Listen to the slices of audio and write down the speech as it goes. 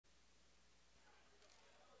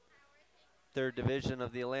third division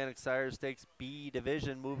of the Atlantic Sire Stakes B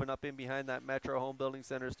division, moving up in behind that Metro Home Building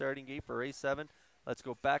Center starting gate for race 7. Let's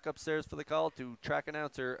go back upstairs for the call to track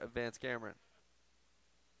announcer Vance Cameron.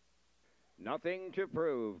 Nothing to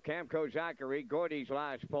prove. Camco Zachary, Gordy's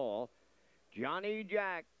last pole. Johnny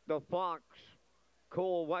Jack, the Fox,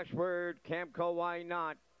 Cool Westward, Camco Why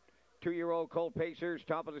Not. 2-year-old Colt Pacers,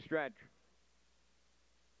 top of the stretch.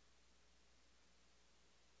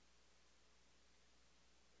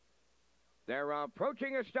 They're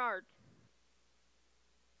approaching a start.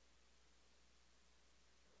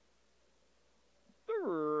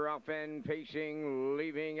 Rough end pacing,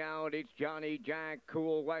 leaving out. It's Johnny Jack,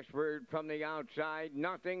 Cool Westward from the outside.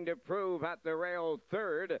 Nothing to prove at the rail,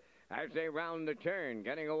 third as they round the turn.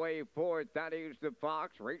 Getting away fourth, that is the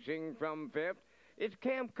Fox, racing from fifth. It's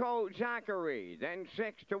Camco Zachary, then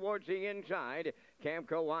sixth towards the inside.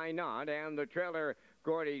 Camco Why Not, and the trailer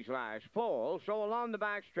Gordy's last pole. So along the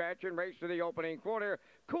back stretch and race to the opening quarter,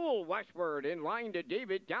 Cool Westward in line to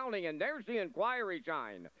David Dowling, and there's the inquiry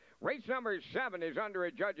sign. Race number 7 is under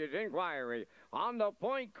a judge's inquiry. On the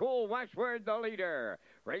point, Cool Westward, the leader.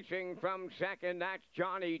 Racing from second, that's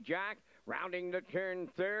Johnny Jack. Rounding the turn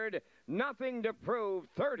third, Nothing to Prove,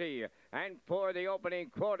 30. And for the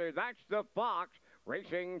opening quarter, that's the Fox.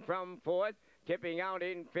 Racing from fourth, tipping out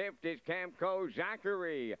in fifth is Camco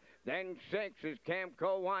Zachary. Then sixth is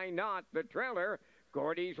Camco Why Not, the trailer.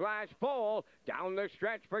 Gordy's last pole, down the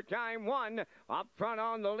stretch for time 1. Up front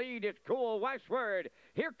on the lead, it's Cool Westward.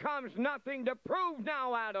 Here comes Nothing to Prove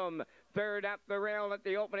now, Adam. Third up the rail at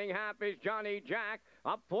the opening half is Johnny Jack.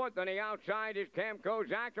 Up fourth on the outside is Camco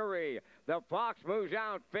Zachary. The Fox moves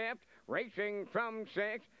out fifth, racing from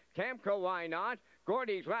sixth. Camco Why Not.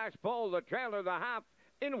 Gordy's last pole, the trailer, the half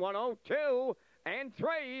in 1:02 and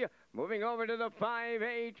 3. Moving over to the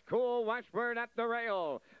 5-8, Cool Westward at the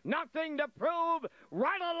rail. Nothing to Prove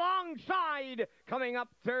right alongside. Coming up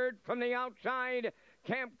third from the outside,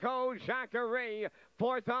 Camco Zachary.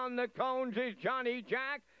 Fourth on the cones is Johnny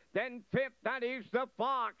Jack. Then fifth, that is the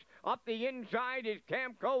Fox. Up the inside is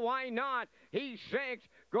Camco Why Not. He's sixth.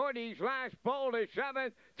 Gordy's last pole is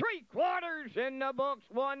seventh. 3/4 in the books.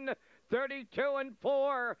 1:32 and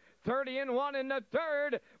 4. 30 and 1 in the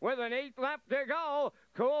third with an 8 left to go.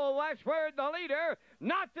 Cool Westward, the leader.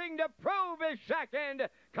 Nothing to Prove is second.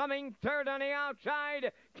 Coming third on the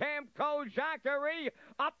outside, Camco Zachary.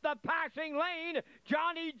 Up the passing lane,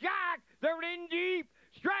 Johnny Jack. They're in deep.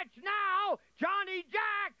 Stretch now. Johnny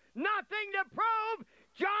Jack. Nothing to Prove.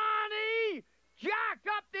 Johnny Jack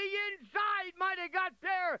up the inside. Might have got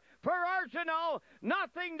there for Arsenal.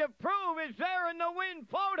 Nothing to Prove is there in the win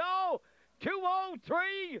photo.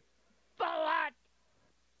 2:03. Flat.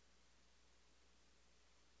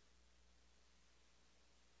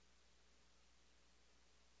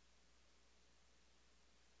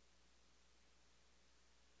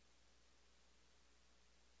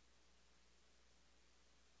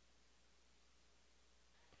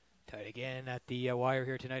 Tight again at the wire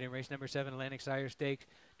here tonight in race number 7, Atlantic Sire Stakes,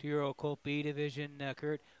 2-year-old Colt B division.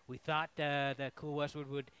 Kurt, we thought that Cool Westward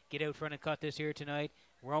would get out front and cut this here tonight.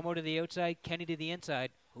 Romo to the outside, Kenny to the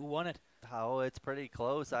inside. Who won it? Oh, it's pretty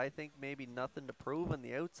close. I think maybe Nothing to Prove on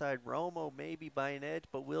the outside. Romo maybe by an edge,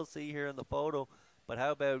 but we'll see here in the photo. But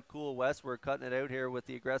how about Cool Westward cutting it out here with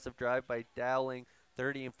the aggressive drive by Dowling.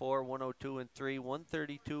 30 and 4, 102 and 3,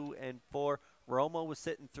 132 and 4. Romo was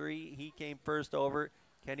sitting 3. He came first over.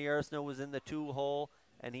 Kenny Arsenault was in the 2 hole,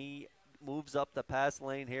 and he moves up the pass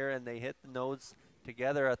lane here, and they hit the nose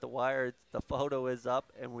together at the wire. The photo is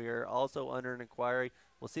up, and we are also under an inquiry.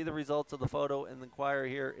 We'll see the results of the photo and the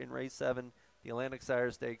inquiry here in race 7, the Atlantic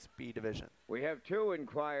Sire Stakes B division. We have 2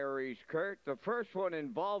 inquiries, Kurt. The first one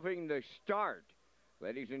involving the start.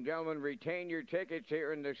 Ladies and gentlemen, retain your tickets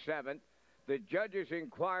here in the 7th. The judge's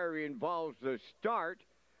inquiry involves the start,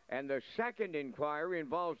 and the second inquiry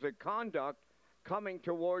involves the conduct coming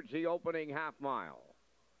towards the opening half mile.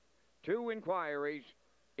 2 inquiries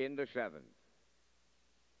in the 7th.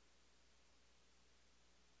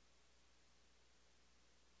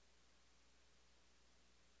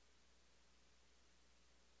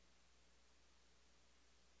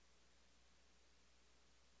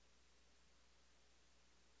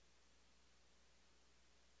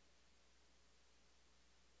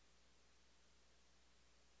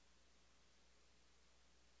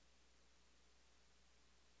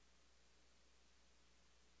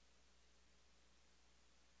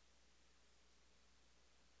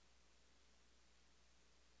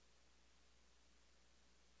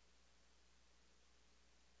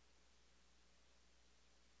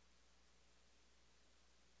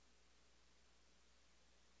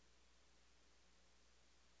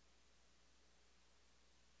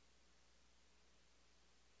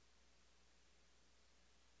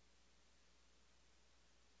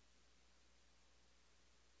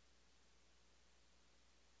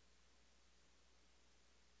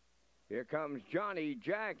 Here comes Johnny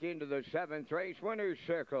Jack into the 7th race winner's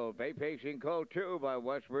circle. Bay pacing Colt 2 by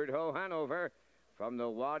Westward Ho Hanover. From the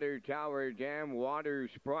Water Tower Dam, Water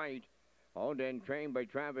Sprite. Owned and trained by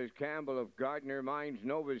Travis Campbell of Gardner Mines,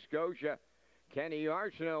 Nova Scotia. Kenny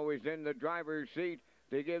Arsenault is in the driver's seat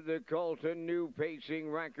to give the Colt a new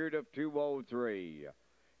pacing record of 2:03.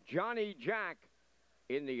 Johnny Jack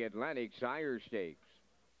in the Atlantic Sire Stakes.